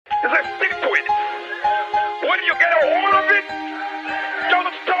say stick to it. When you get a hold of it,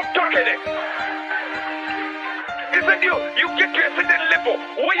 don't stop talking it. He said you get to a certain level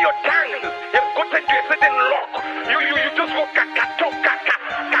where your tongue have gotten to a certain lock. You just go kakato,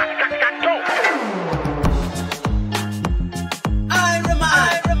 kakato. I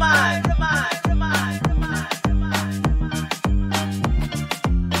remind.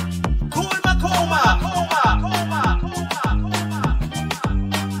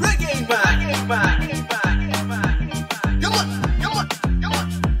 Reggae man.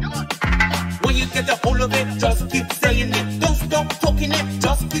 When you get the whole of it, just keep saying it. Don't stop talking it,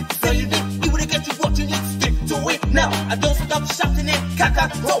 just keep saying it. It will get you what you need, stick to it. Now, I don't stop shouting it,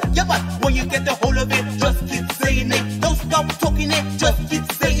 Kakato. Yeah, but when you get the whole of it, just keep saying it. Don't stop talking it, just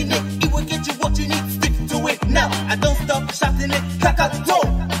keep saying it. It will get you what you need, stick to it. Now, I don't stop shouting it, Kakato.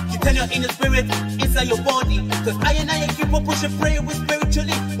 You turn your inner spirit inside your body. Cause I keep on pushing prayer with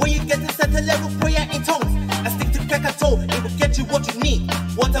spiritually. When you get to set a level prayer in tongues, I stick to Kakato. It will get you what you need.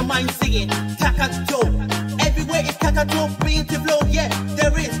 What am I saying? Kakato. Everywhere is Kakato, being to flow. Yeah,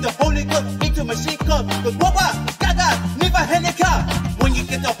 there is the Holy Ghost into machine cup. Cause Boba, Gaga, never Henika. When you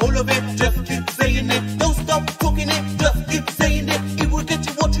get the whole of it, just keep saying it. Don't stop talking it, just keep saying it. It will get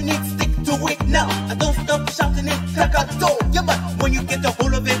you what you need, stick to it. Now, I don't stop shouting it, Kakato. Yeah, but when you get the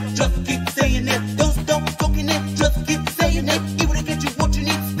whole of it, just keep saying it. Don't stop talking it, just keep saying it. It will get you what you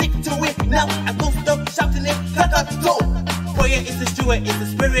need, stick to it. Now, I don't stop shouting it, Kakato. Prayer is the steward, it's the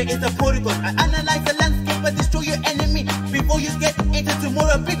spirit, it's the protocol. I analyze the landscape and destroy your enemy. Before you get into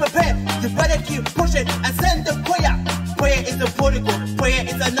tomorrow, be prepared. You better keep pushing and send the prayer. Prayer is the protocol, prayer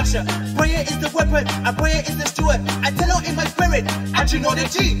is the nusher. Prayer is the weapon, and prayer is the steward. I tell you in my spirit, and you know the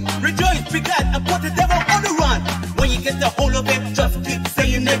G. Rejoice, be glad, and put the devil on the run. When you get the whole of it, just keep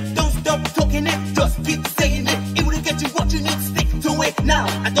saying it. Don't stop talking it, just keep saying it. It will get you what you need, stick to it. Now,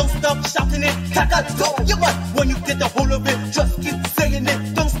 I don't stop shouting it, Kakato. Yeah, but when you get the whole of it, just keep saying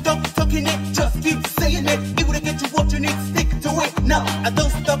it. Don't stop talking it, just keep saying it. It will get you what you need, stick to it. Now, I don't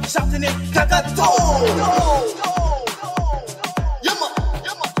stop shouting it, Kakato.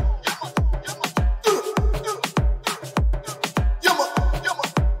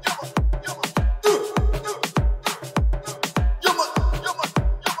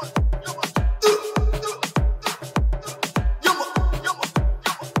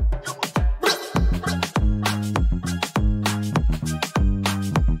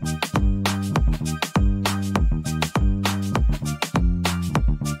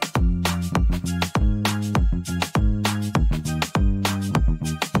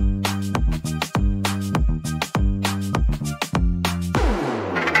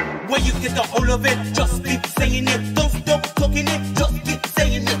 When you get the whole of it, just keep saying it. Don't stop talking it, just keep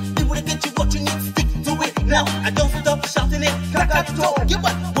saying it. It will get you what you need, stick to it. Now, I don't stop shouting it, Kakato. Yeah,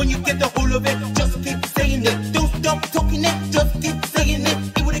 but when you get the whole of it,